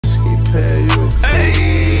pay you.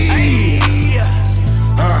 Hey!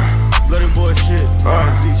 Bloody boy shit.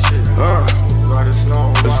 Shit.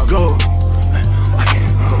 Let's go. I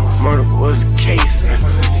can't, murder was the case.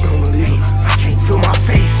 You don't believe it? I can't feel my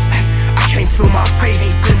face. I can't feel my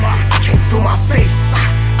face. I can't feel my face.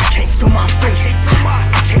 I can't feel my face.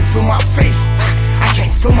 I can't feel my face. I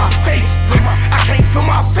can't feel my face. I can't feel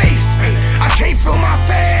my face. I can't feel my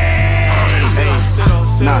face.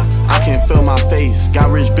 Nah, I can't feel my face.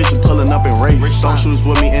 Got rich bitches pulling up in race. Stone shooters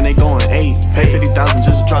with me and they going 8. Pay 50,000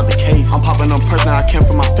 just to drop the case. I'm popping on person, I can't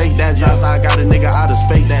feel my face. That's outside, got a nigga out of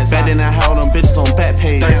space. Bad than I held them bitches on back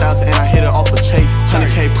page. 30,000 and I hit it off a chase.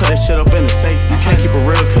 100K, put that shit up in the safe. You can't keep it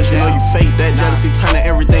real cause you know you fake. That jealousy turning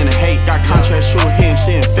everything to hate. Got contract shooting hitting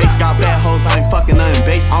shit in face. Got bad hoes, I ain't fucking nothing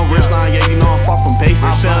base. I'm rich line, yeah, you know I'm far from basic.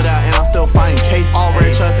 I bailed out and I'm still fighting case. All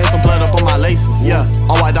red trust and some blood up on my laces. Yeah,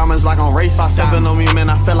 all white diamonds like on race. 5'7" on me, man,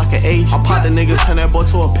 I feel like an age. I pop the nigga, turn that boy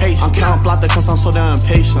to a patient. I'm counting block cause I'm so damn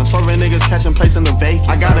impatient. Swerving niggas catching place in the vacant.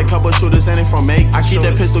 I got a couple shooters and they from make. I keep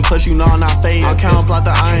that pistol cause you know I'm not faded. I'm counting block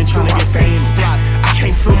that I ain't trying to get famous. I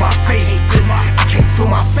can't feel my face. I can't feel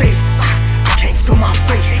my face. I can't feel my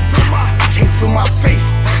face.